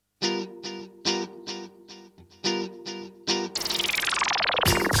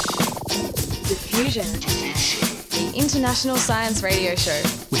Diffusion, the international science radio show.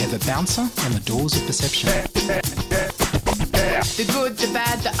 We have a bouncer on the doors of perception. The good, the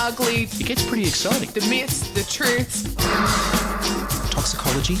bad, the ugly. It gets pretty exciting. The myths, the truths.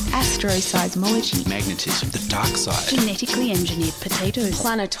 Toxicology. Astroseismology. Magnetism. The dark side. Genetically engineered potatoes.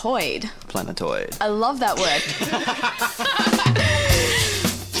 Planetoid. Planetoid. I love that word.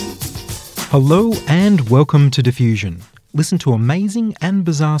 Hello and welcome to Diffusion. Listen to amazing and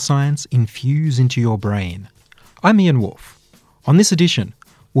bizarre science infuse into your brain. I'm Ian Wolfe. On this edition,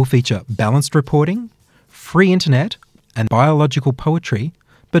 we'll feature balanced reporting, free internet, and biological poetry.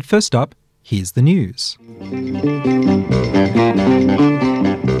 But first up, here's the news.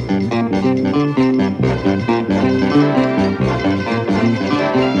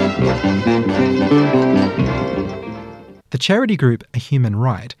 The charity group A Human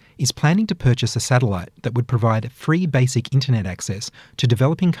Right is planning to purchase a satellite that would provide free basic internet access to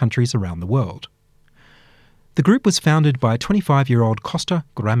developing countries around the world. The group was founded by 25-year-old Costa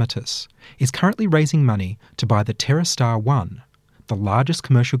Grammatis, is currently raising money to buy the TerreStar 1, the largest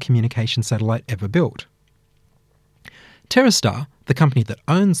commercial communication satellite ever built. TerreStar, the company that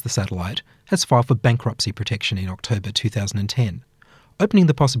owns the satellite, has filed for bankruptcy protection in October 2010, opening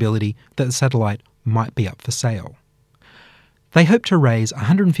the possibility that the satellite might be up for sale. They hope to raise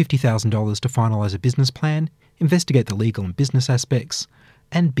 $150,000 to finalise a business plan, investigate the legal and business aspects,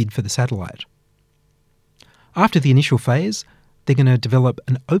 and bid for the satellite. After the initial phase, they're going to develop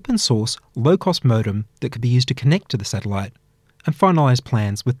an open-source, low-cost modem that could be used to connect to the satellite and finalise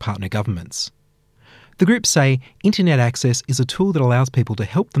plans with partner governments. The group say internet access is a tool that allows people to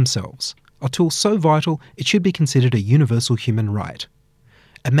help themselves, a tool so vital it should be considered a universal human right.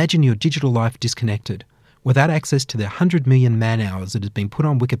 Imagine your digital life disconnected. Without access to the 100 million man-hours that has been put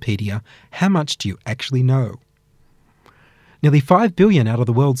on Wikipedia, how much do you actually know? Nearly 5 billion out of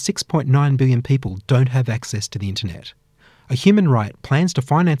the world's 6.9 billion people don't have access to the internet. A Human Right plans to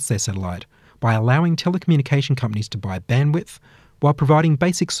finance their satellite by allowing telecommunication companies to buy bandwidth while providing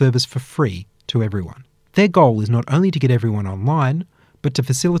basic service for free to everyone. Their goal is not only to get everyone online, but to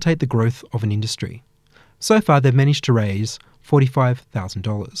facilitate the growth of an industry. So far, they've managed to raise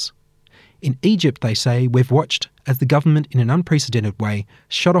 $45,000. In Egypt, they say, we've watched as the government, in an unprecedented way,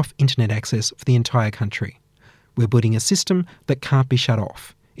 shut off internet access for the entire country. We're building a system that can't be shut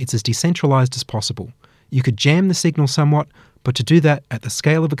off. It's as decentralised as possible. You could jam the signal somewhat, but to do that at the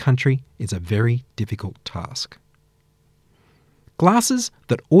scale of a country is a very difficult task. Glasses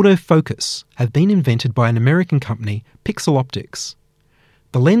that autofocus have been invented by an American company, Pixel Optics.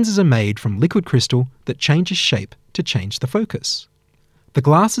 The lenses are made from liquid crystal that changes shape to change the focus. The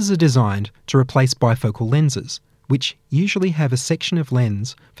glasses are designed to replace bifocal lenses, which usually have a section of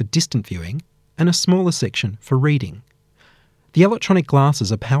lens for distant viewing and a smaller section for reading. The electronic glasses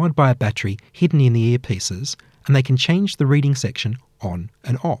are powered by a battery hidden in the earpieces, and they can change the reading section on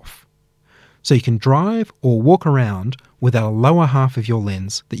and off. So you can drive or walk around without a lower half of your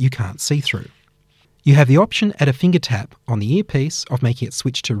lens that you can't see through. You have the option at a finger tap on the earpiece of making it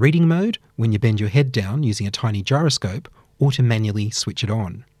switch to reading mode when you bend your head down using a tiny gyroscope, or to manually switch it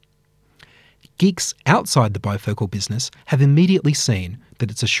on. Geeks outside the bifocal business have immediately seen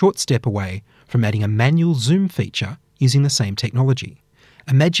that it's a short step away from adding a manual zoom feature using the same technology.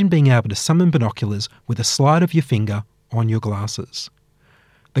 Imagine being able to summon binoculars with a slide of your finger on your glasses.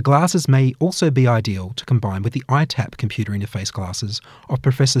 The glasses may also be ideal to combine with the iTap computer interface glasses of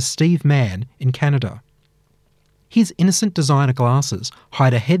Professor Steve Mann in Canada. His innocent designer glasses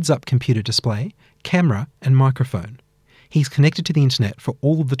hide a heads-up computer display, camera and microphone. He's connected to the internet for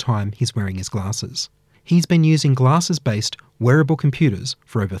all of the time he's wearing his glasses. He's been using glasses-based wearable computers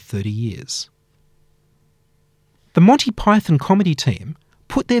for over 30 years. The Monty Python comedy team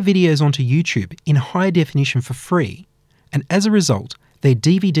put their videos onto YouTube in high definition for free, and as a result, their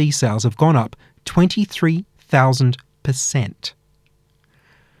DVD sales have gone up 23,000%.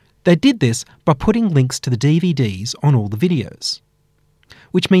 They did this by putting links to the DVDs on all the videos,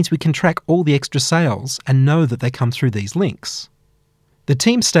 which means we can track all the extra sales and know that they come through these links. The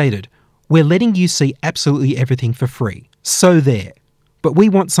team stated, "We're letting you see absolutely everything for free, so there. But we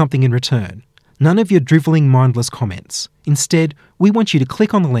want something in return. None of your drivelling, mindless comments. Instead, we want you to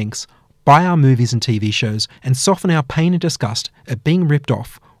click on the links, buy our movies and TV shows, and soften our pain and disgust at being ripped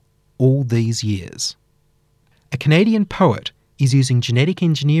off all these years." A Canadian poet is using genetic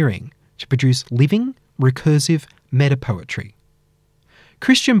engineering to produce living, recursive meta-poetry.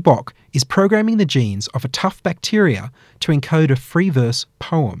 Christian Bock is programming the genes of a tough bacteria to encode a free verse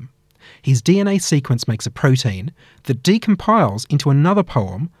poem. His DNA sequence makes a protein that decompiles into another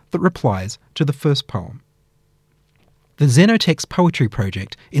poem that replies to the first poem. The Xenotext Poetry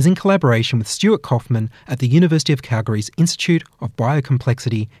Project is in collaboration with Stuart Kaufman at the University of Calgary's Institute of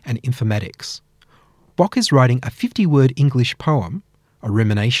Biocomplexity and Informatics. Bock is writing a 50-word English poem, a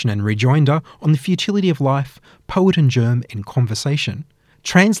rumination and rejoinder on the futility of life, poet and germ in conversation,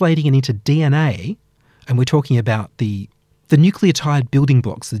 translating it into DNA, and we're talking about the nucleotide building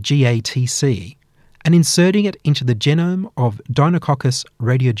blocks, the GATC, and inserting it into the genome of Deinococcus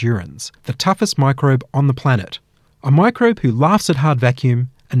radiodurans, the toughest microbe on the planet, a microbe who laughs at hard vacuum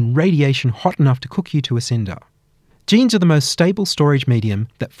and radiation hot enough to cook you to a cinder. Genes are the most stable storage medium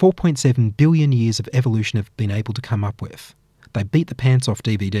that 4.7 billion years of evolution have been able to come up with. They beat the pants off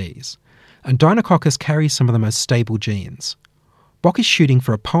DVDs. And Deinococcus carries some of the most stable genes. Bock is shooting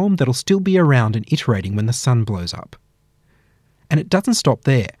for a poem that'll still be around and iterating when the sun blows up. And it doesn't stop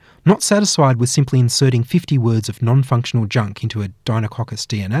there. Not satisfied with simply inserting 50 words of non-functional junk into a Deinococcus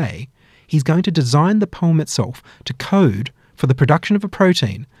DNA, he's going to design the poem itself to code for the production of a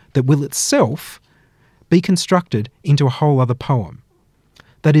protein that will itself be constructed into a whole other poem.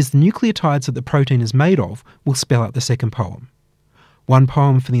 That is, the nucleotides that the protein is made of will spell out the second poem. One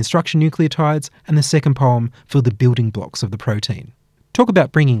poem for the instruction nucleotides and the second poem for the building blocks of the protein. Talk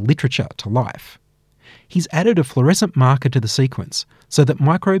about bringing literature to life. He's added a fluorescent marker to the sequence so that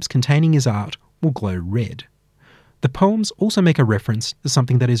microbes containing his art will glow red. The poems also make a reference to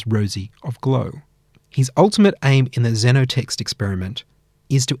something that is rosy of glow. His ultimate aim in the Xenotext experiment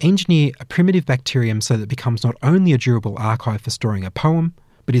is to engineer a primitive bacterium so that it becomes not only a durable archive for storing a poem,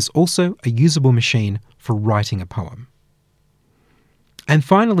 but is also a usable machine for writing a poem. And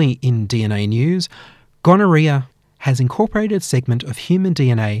finally, in DNA news, gonorrhea has incorporated a segment of human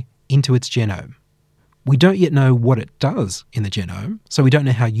DNA into its genome. We don't yet know what it does in the genome, so we don't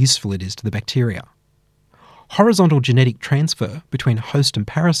know how useful it is to the bacteria. Horizontal genetic transfer between host and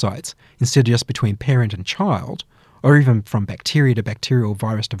parasites, instead of just between parent and child, or even from bacteria to bacterial,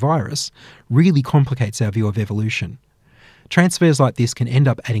 virus to virus, really complicates our view of evolution. Transfers like this can end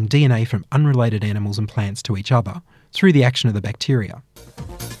up adding DNA from unrelated animals and plants to each other through the action of the bacteria.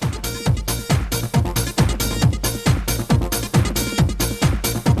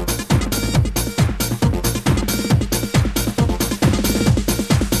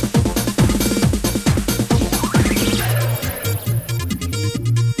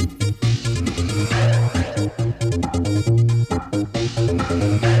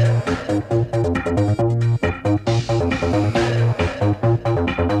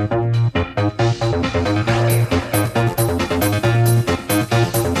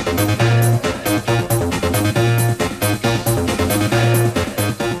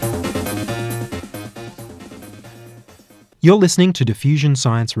 You're listening to Diffusion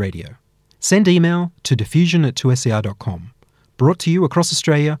Science Radio. Send email to diffusion@2ser.com. Brought to you across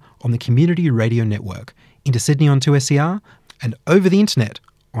Australia on the Community Radio Network, into Sydney on 2SER, and over the internet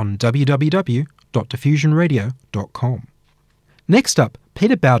on www.diffusionradio.com. Next up,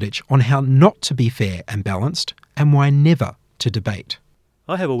 Peter Bowditch on how not to be fair and balanced, and why never to debate.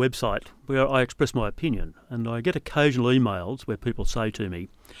 I have a website where I express my opinion, and I get occasional emails where people say to me,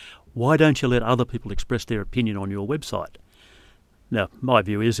 "Why don't you let other people express their opinion on your website?" Now, my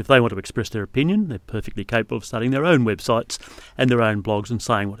view is if they want to express their opinion, they're perfectly capable of starting their own websites and their own blogs and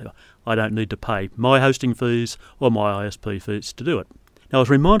saying whatever. I don't need to pay my hosting fees or my ISP fees to do it. Now, I was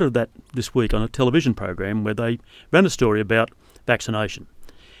reminded of that this week on a television program where they ran a story about vaccination.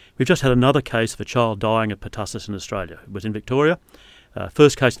 We've just had another case of a child dying of pertussis in Australia. It was in Victoria,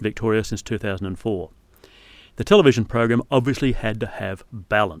 first case in Victoria since 2004. The television program obviously had to have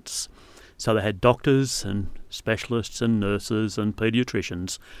balance. So they had doctors and specialists and nurses and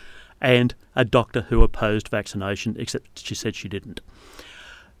paediatricians and a doctor who opposed vaccination, except she said she didn't.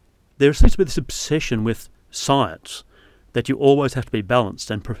 There seems to be this obsession with science that you always have to be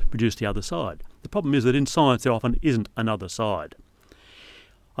balanced and produce the other side. The problem is that in science there often isn't another side.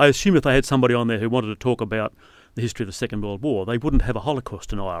 I assume if they had somebody on there who wanted to talk about the history of the Second World War, they wouldn't have a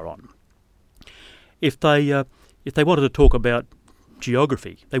Holocaust denier on. If they wanted to talk about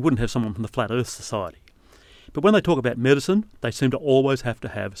geography, they wouldn't have someone from the Flat Earth Society. But when they talk about medicine, they seem to always have to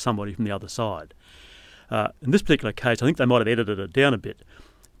have somebody from the other side. In this particular case, I think they might have edited it down a bit.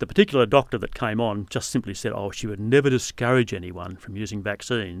 The particular doctor that came on just simply said, she would never discourage anyone from using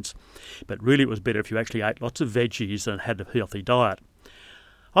vaccines, but really it was better if you actually ate lots of veggies and had a healthy diet.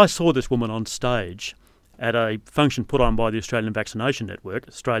 I saw this woman on stage at a function put on by the Australian Vaccination Network,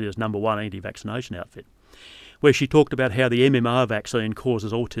 Australia's #1 anti-vaccination outfit, where she talked about how the MMR vaccine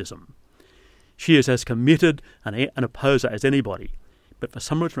causes autism. She is as committed an opposer as anybody, but for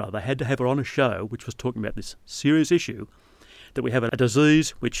some reason or other they had to have her on a show which was talking about this serious issue, that we have a disease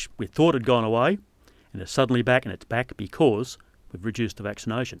which we thought had gone away, and it's suddenly back, and it's back because we've reduced the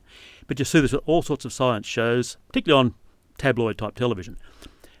vaccination. But you see this with all sorts of science shows, particularly on tabloid-type television.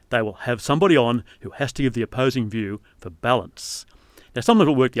 They will have somebody on who has to give the opposing view for balance. Now, sometimes it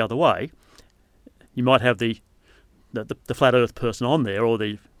will work the other way. You might have the flat earth person on there, or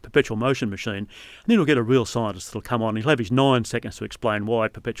the perpetual motion machine, and then you'll get a real scientist that'll come on. He'll have his 9 seconds to explain why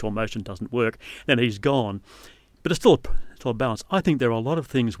perpetual motion doesn't work, then he's gone. But it's still a balance. I think there are a lot of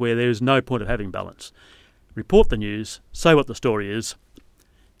things where there is no point of having balance. Report the news, say what the story is,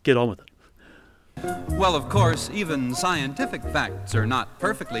 get on with it. Well, of course, even scientific facts are not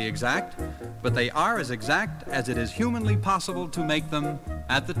perfectly exact, but they are as exact as it is humanly possible to make them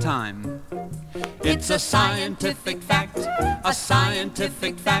at the time. It's a scientific fact, a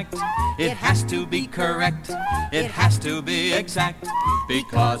scientific fact. It has to be correct, it has to be exact,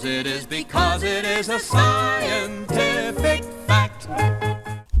 because it is a scientific fact.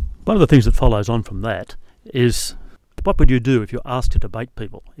 One of the things that follows on from that is, what would you do if you're asked to debate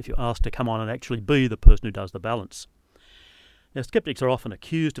people, if you're asked to come on and actually be the person who does the balance? Now, skeptics are often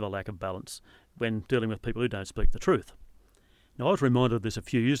accused of a lack of balance when dealing with people who don't speak the truth. Now, I was reminded of this a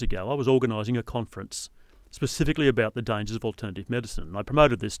few years ago. I was organising a conference specifically about the dangers of alternative medicine, and I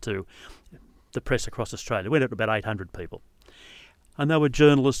promoted this to the press across Australia. It went out to about 800 people. And they were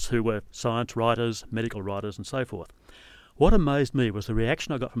journalists who were science writers, medical writers, and so forth. What amazed me was the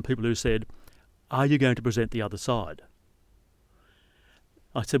reaction I got from people who said, "Are you going to present the other side?"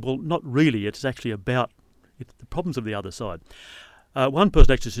 I said, well, not really. It's actually about the problems of the other side. One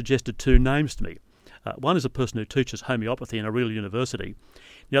person actually suggested 2 names to me. One is a person who teaches homeopathy in a real university.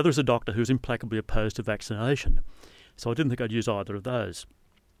 The other is a doctor who's implacably opposed to vaccination. So I didn't think I'd use either of those.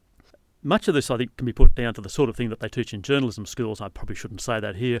 Much of this, I think, can be put down to the sort of thing that they teach in journalism schools. I probably shouldn't say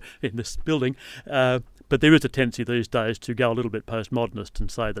that here in this building. But there is a tendency these days to go a little bit postmodernist and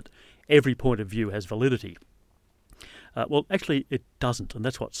say that every point of view has validity. Well, actually, it doesn't, and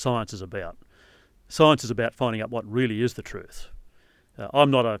that's what science is about. Science is about finding out what really is the truth. I'm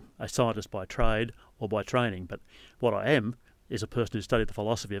not a scientist by trade or by training, but what I am is a person who studied the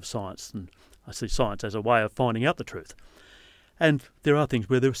philosophy of science, and I see science as a way of finding out the truth. And there are things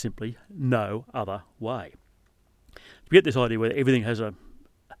where there is simply no other way. You get this idea where everything has an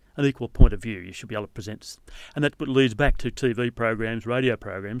equal point of view. You should be able to present, and that leads back to TV programs, radio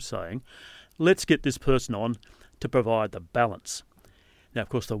programs saying, let's get this person on to provide the balance. Now, of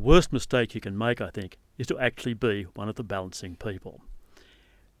course, the worst mistake you can make, I think, is to actually be one of the balancing people.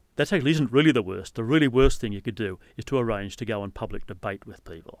 That actually isn't really the worst. The really worst thing you could do is to arrange to go on public debate with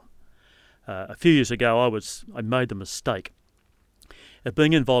people. A few years ago, I made the mistake of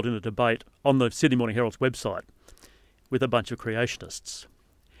being involved in a debate on the Sydney Morning Herald's website with a bunch of creationists.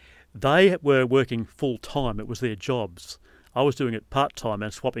 They were working full-time. It was their jobs. I was doing it part-time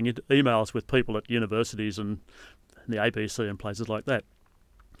and swapping emails with people at universities and the ABC and places like that.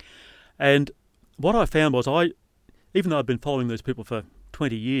 And what I found was even though I'd been following these people for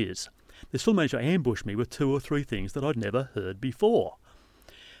 20 years, they still managed to ambush me with 2 or 3 things that I'd never heard before.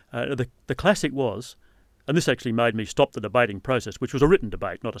 The classic was, and this actually made me stop the debating process, which was a written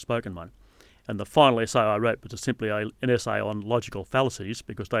debate, not a spoken one. And the final essay I wrote was simply an essay on logical fallacies,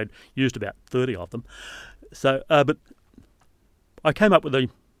 because they'd used about 30 of them. So, but I came up with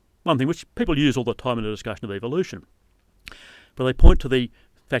one thing which people use all the time in a discussion of evolution. But they point to the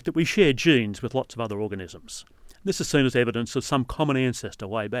fact that we share genes with lots of other organisms. This is seen as evidence of some common ancestor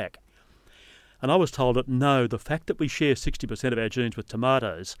way back. And I was told that no, the fact that we share 60% of our genes with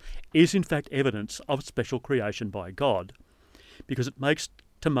tomatoes is in fact evidence of special creation by God, because it makes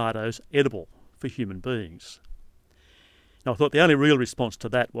tomatoes edible for human beings. Now, I thought the only real response to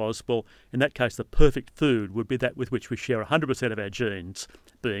that was, well, in that case, the perfect food would be that with which we share 100% of our genes,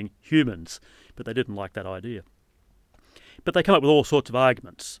 being humans. But they didn't like that idea. But they come up with all sorts of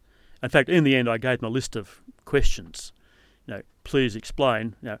arguments. In fact, in the end, I gave them a list of questions. Please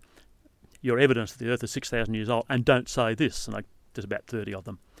explain your evidence that the Earth is 6,000 years old, and don't say this. And there's about 30 of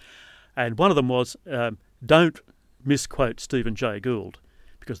them. And one of them was, don't misquote Stephen Jay Gould,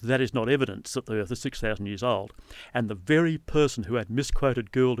 because that is not evidence that the Earth is 6,000 years old. And the very person who had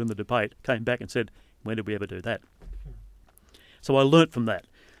misquoted Gould in the debate came back and said, when did we ever do that? So I learnt from that.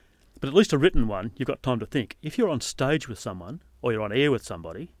 But at least a written one, you've got time to think. If you're on stage with someone, or you're on air with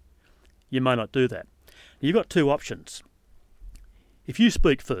somebody, you may not do that. You've got 2 options. If you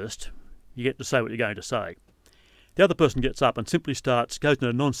speak first, you get to say what you're going to say. The other person gets up and simply goes into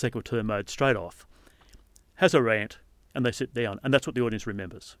a non sequitur mode straight off, has a rant, and they sit down, and that's what the audience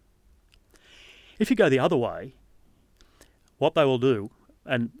remembers. If you go the other way, what they will do,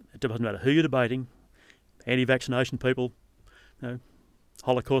 and it doesn't matter who you're debating, anti-vaccination people,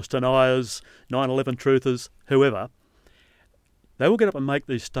 Holocaust deniers, 9/11 truthers, whoever, they will get up and make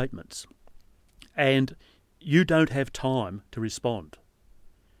these statements. And you don't have time to respond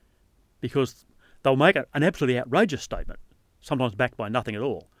because they'll make an absolutely outrageous statement, sometimes backed by nothing at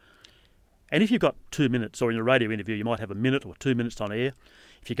all. And if you've got 2 minutes, or in a radio interview you might have a minute or 2 minutes on air,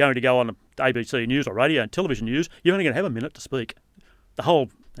 if you're going to go on ABC News or radio and television news, you're only going to have a minute to speak. The whole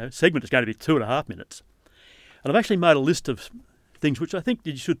segment is going to be 2.5 minutes. And I've actually made a list of things which I think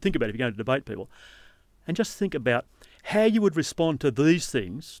you should think about if you're going to debate people. And just think about how you would respond to these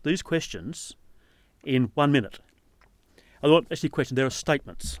things, these questions, in 1 minute. I thought, actually, question, there are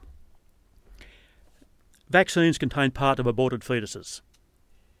statements. Vaccines contain part of aborted fetuses.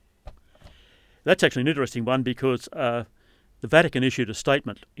 That's actually an interesting one because the Vatican issued a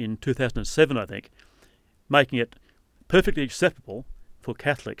statement in 2007, I think, making it perfectly acceptable for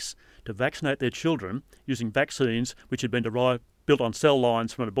Catholics to vaccinate their children using vaccines which had been built on cell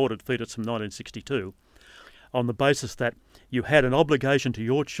lines from an aborted fetus from 1962, on the basis that you had an obligation to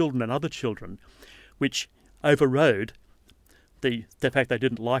your children and other children which overrode the fact they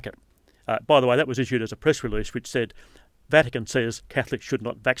didn't like it. By the way, that was issued as a press release which said, Vatican says Catholics should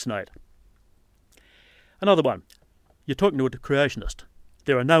not vaccinate. Another one, you're talking to a creationist.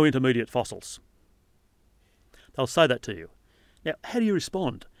 There are no intermediate fossils. They'll say that to you. Now, how do you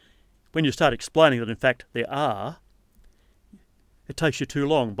respond? When you start explaining that in fact there are, it takes you too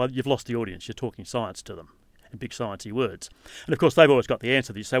long, but you've lost the audience. You're talking science to them in big sciencey words. And of course they've always got the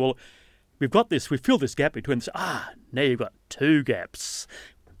answer. You say, well, we've filled this gap between this. Now you've got two gaps.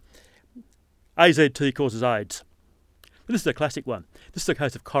 AZT causes AIDS. But this is a classic one. This is a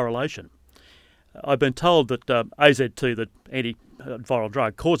case of correlation. I've been told that AZT, the antiviral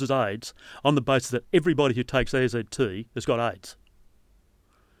drug, causes AIDS on the basis that everybody who takes AZT has got AIDS.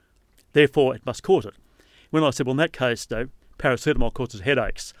 Therefore, it must cause it. When I said, well, in that case, though, paracetamol causes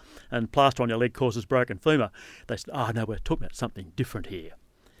headaches and plaster on your leg causes broken femur, they said, no, we're talking about something different here.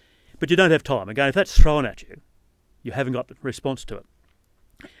 But you don't have time. Again, if that's thrown at you, you haven't got a response to it.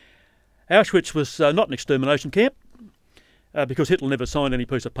 Auschwitz was not an extermination camp because Hitler never signed any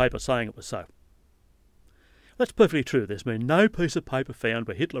piece of paper saying it was so. That's perfectly true. There's been no piece of paper found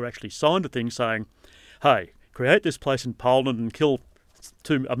where Hitler actually signed a thing saying, hey, create this place in Poland and kill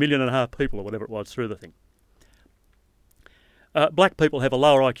 1.5 million people or whatever it was through the thing. Black people have a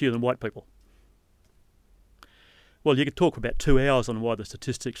lower IQ than white people. Well, you could talk for about 2 hours on why the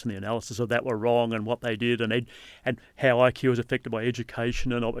statistics and the analysis of that were wrong and what they did and how IQ is affected by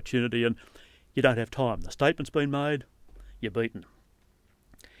education and opportunity, and you don't have time. The statement's been made, you're beaten.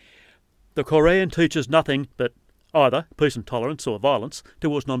 The Koran teaches nothing but either peace and tolerance or violence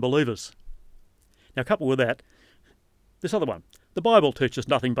towards non-believers. Now, coupled with that, this other one. The Bible teaches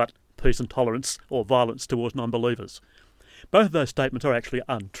nothing but peace and tolerance or violence towards non-believers. Both of those statements are actually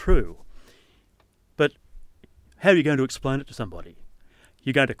untrue. But how are you going to explain it to somebody?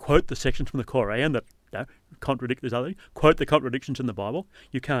 You're going to quote the sections from the Koran that contradict this other, quote the contradictions in the Bible?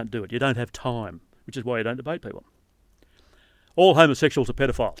 You can't do it. You don't have time, which is why you don't debate people. All homosexuals are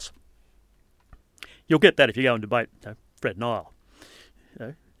pedophiles. You'll get that if you go and debate Fred Nile.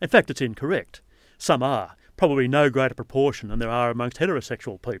 In fact, it's incorrect. Some are. Probably no greater proportion than there are amongst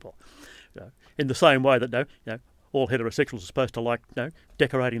heterosexual people. In the same way that all heterosexuals are supposed to like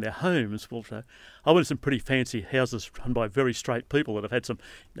decorating their homes. Well, I went to some pretty fancy houses run by very straight people that have had some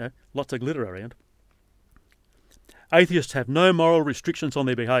lots of glitter around. Atheists have no moral restrictions on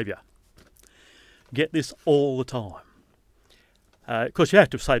their behaviour. Get this all the time. Of course, you have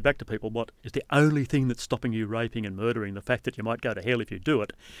to say back to people what is the only thing that's stopping you raping and murdering, the fact that you might go to hell if you do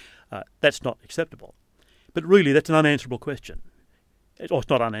it. That's not acceptable. But really, that's an unanswerable question. It's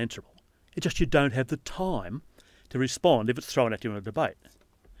not unanswerable. It's just you don't have the time to respond if it's thrown at you in a debate.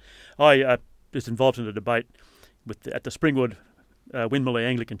 I was involved in a debate at the Springwood Windmilly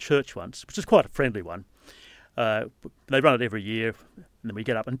Anglican Church once, which is quite a friendly one. They run it every year, and then we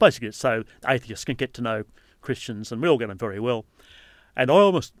get up, and basically it's so atheists can get to know Christians, and we all get on very well. And I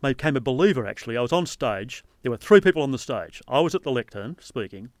almost became a believer, actually. I was on stage. There were 3 people on the stage. I was at the lectern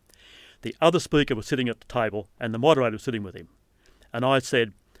speaking. The other speaker was sitting at the table, and the moderator was sitting with him. And I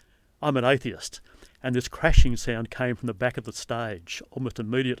said, I'm an atheist. And this crashing sound came from the back of the stage almost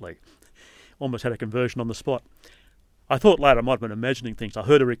immediately. Almost had a conversion on the spot. I thought later I might have been imagining things. I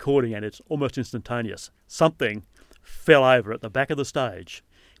heard a recording and it's almost instantaneous. Something fell over at the back of the stage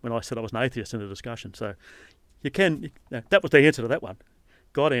when I said I was an atheist in the discussion. So that was the answer to that one.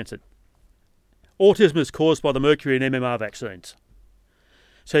 God answered. Autism is caused by the mercury in MMR vaccines.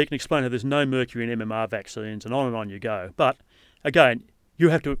 So you can explain how there's no mercury in MMR vaccines and on you go. But again, you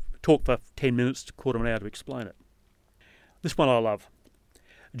have to talk for 10 minutes to quarter of an hour to explain it. This one I love.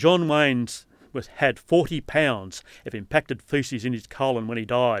 John Wayne had 40 pounds of impacted faeces in his colon when he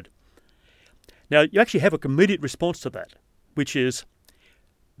died. Now, you actually have an immediate response to that, which is,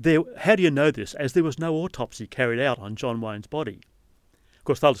 how do you know this? As there was no autopsy carried out on John Wayne's body. Of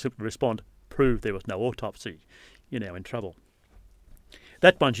course, they'll simply respond, prove there was no autopsy. You're now in trouble.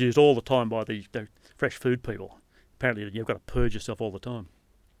 That one's used all the time by the fresh food people. Apparently, you've got to purge yourself all the time.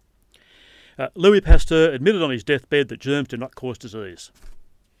 Louis Pasteur admitted on his deathbed that germs do not cause disease.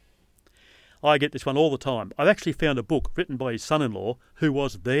 I get this one all the time. I've actually found a book written by his son-in-law, who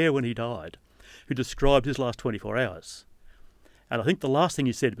was there when he died, who described his last 24 hours. And I think the last thing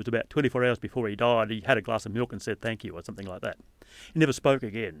he said was about 24 hours before he died, he had a glass of milk and said thank you or something like that. He never spoke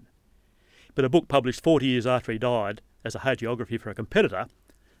again. But a book published 40 years after he died as a hagiography for a competitor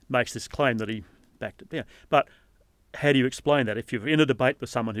makes this claim that he backed it down. But how do you explain that? If you're in a debate with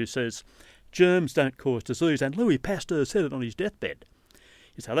someone who says germs don't cause disease, and Louis Pasteur said it on his deathbed,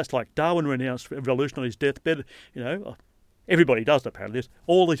 you say that's like Darwin renounced evolution on his deathbed. Everybody does it apparently. There's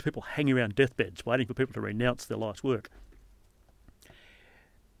all these people hanging around deathbeds waiting for people to renounce their life's work.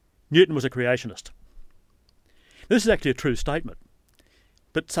 Newton was a creationist. This is actually a true statement.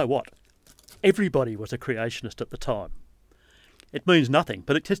 But so what? Everybody was a creationist at the time. It means nothing,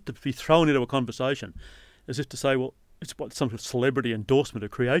 but it has to be thrown into a conversation as if to say, well, it's some sort of celebrity endorsement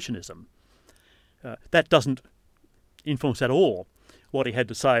of creationism. That doesn't influence at all what he had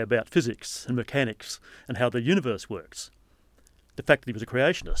to say about physics and mechanics and how the universe works. The fact that he was a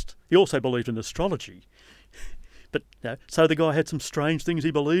creationist. He also believed in astrology. But so the guy had some strange things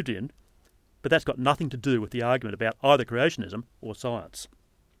he believed in, but that's got nothing to do with the argument about either creationism or science.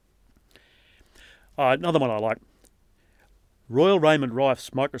 Another one I like. Royal Raymond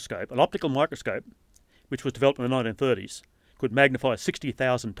Rife's microscope, an optical microscope, which was developed in the 1930s, could magnify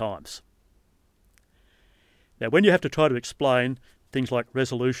 60,000 times. Now, when you have to try to explain things like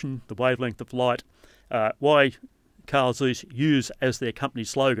resolution, the wavelength of light, why Carl Zeiss use as their company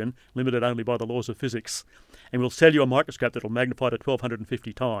slogan, limited only by the laws of physics, and we'll sell you a microscope that will magnify to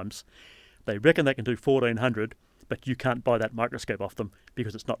 1,250 times. They reckon they can do 1,400, but you can't buy that microscope off them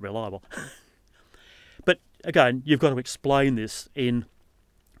because it's not reliable. But again, you've got to explain this in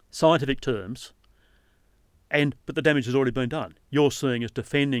scientific terms, but the damage has already been done. You're seeing as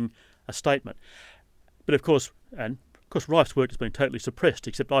defending a statement. But of course, Rife's work has been totally suppressed,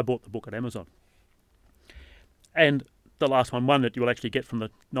 except I bought the book at Amazon. And the last one that you will actually get from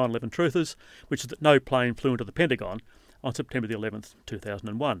the 9/11 truthers, which is that no plane flew into the Pentagon on September the 11th,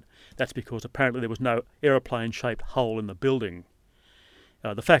 2001. That's because apparently there was no aeroplane-shaped hole in the building.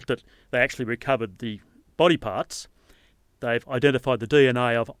 The fact that they actually recovered the body parts, they've identified the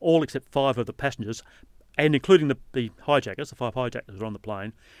DNA of all except 5 of the passengers, and including the hijackers, the 5 hijackers were on the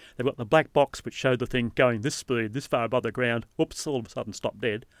plane. They've got the black box which showed the thing going this speed, this far above the ground, whoops, all of a sudden stopped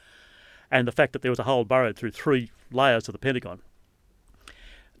dead. And the fact that there was a hole burrowed through 3 layers of the Pentagon.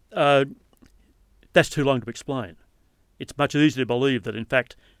 That's too long to explain. It's much easier to believe that, in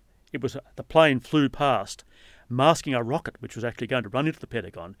fact, the plane flew past, masking a rocket which was actually going to run into the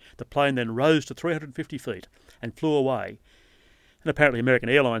Pentagon. The plane then rose to 350 feet and flew away. And apparently American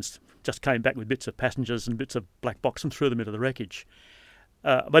Airlines just came back with bits of passengers and bits of black box and threw them into the wreckage.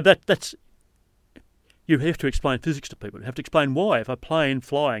 But that's... You have to explain physics to people. You have to explain why, if a plane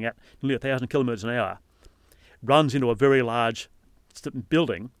flying at nearly 1,000 kilometres an hour runs into a very large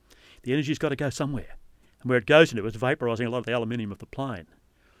building, the energy's got to go somewhere. And where it goes into is vaporising a lot of the aluminium of the plane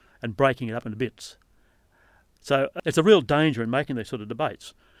and breaking it up into bits. So it's a real danger in making these sort of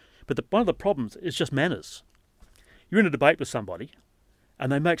debates. But one of the problems is just manners. You're in a debate with somebody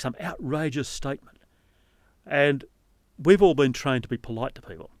and they make some outrageous statement. And we've all been trained to be polite to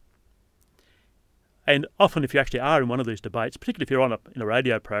people. And often if you actually are in one of these debates, particularly if you're in a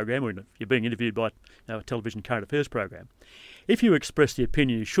radio program or if you're being interviewed by a television current affairs program, if you express the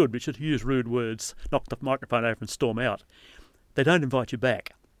opinion you should, which is to use rude words, knock the microphone over and storm out, they don't invite you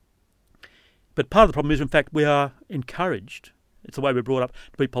back. But part of the problem is, in fact, we are encouraged, it's the way we're brought up,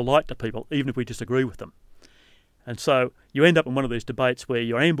 to be polite to people, even if we disagree with them. And so you end up in one of these debates where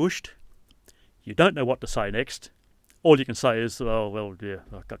you're ambushed, you don't know what to say next, all you can say is, oh, well, yeah,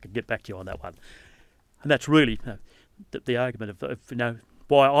 I can get back to you on that one. And that's really the argument of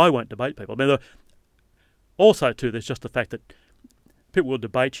why I won't debate people. I mean, also, too, there's just the fact that people will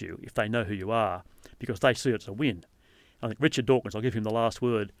debate you if they know who you are because they see it as a win. I think Richard Dawkins, I'll give him the last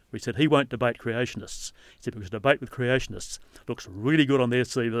word, where he said he won't debate creationists. He said because a debate with creationists looks really good on their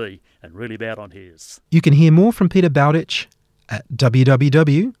CV and really bad on his. You can hear more from Peter Bowditch at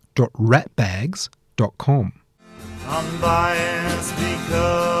www.ratbags.com. Unbiased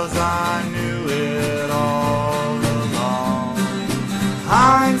because I knew it all along.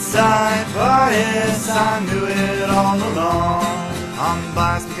 I hindsight bias, I knew it all along. I'm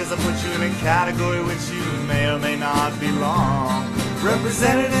biased because I put you in a category which you may or may not belong.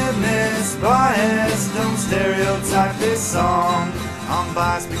 Representativeness bias, don't stereotype this song. I'm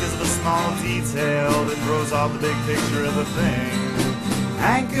biased because of a small detail that throws off the big picture of a thing.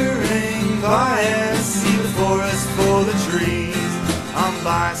 Anchoring bias, see the forest for the trees. I'm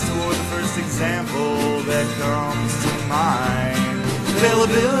biased toward the first example that comes to mind.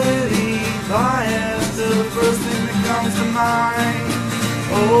 Availability bias to the first thing that comes to mind.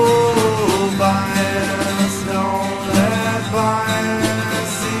 Oh, bias, don't let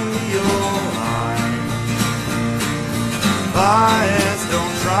bias into your mind. Bias,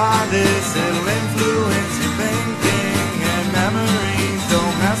 don't try this, it'll influence your thinking and memories.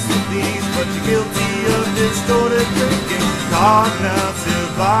 Don't mess with these, but you're guilty of distorted thinking. Cognitive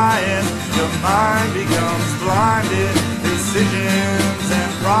bias, your mind becomes blinded. Decisions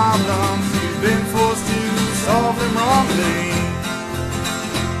and problems, you've been forced to solve them wrongly.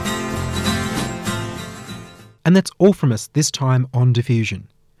 And that's all from us this time on Diffusion.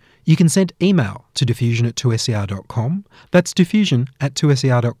 You can send email to diffusion@2ser.com, that's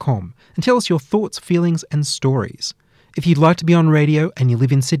diffusion@2ser.com, and tell us your thoughts, feelings and stories. If you'd like to be on radio and you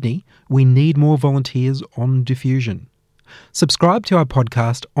live in Sydney, we need more volunteers on Diffusion. Subscribe to our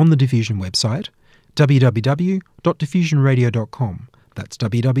podcast on the Diffusion website, www.diffusionradio.com. That's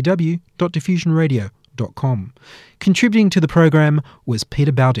www.diffusionradio.com. Contributing to the program was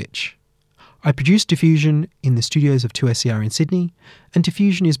Peter Bowditch. I produce Diffusion in the studios of 2SER in Sydney, and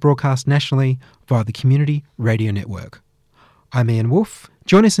Diffusion is broadcast nationally via the Community Radio Network. I'm Ian Wolfe.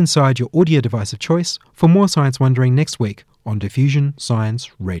 Join us inside your audio device of choice for more science wondering next week on Diffusion Science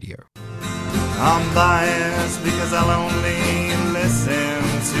Radio. I'm biased because I'll only listen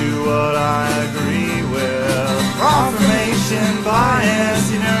to what I agree with. Confirmation bias,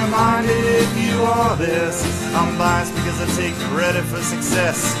 you're never minded if you are this. I'm biased because I take credit for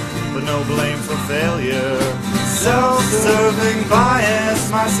success, but no blame for failure. Self-serving bias,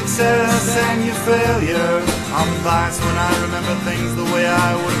 my success and your failure. I'm biased when I remember things the way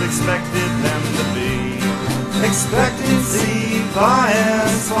I would have expected them to be. Expectancy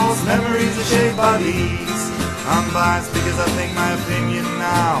bias, false memories are shaped by these. I'm biased because I think my opinion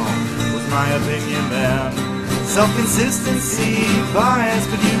now was my opinion then. Self-consistency bias,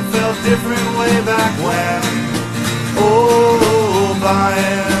 but you felt different way back when. Oh,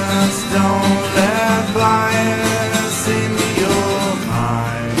 bias, don't let bias into your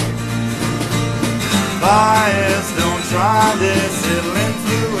mind. Bias, don't try this, it'll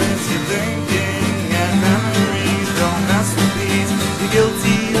influence your thinking and memories. Don't mess with these, you're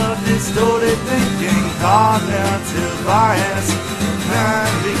guilty of distorted thinking. Cognitive bias, man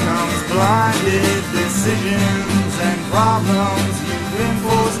becomes blinded. Decisions and problems, you've been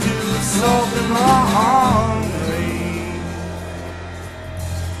forced to solve them wrong.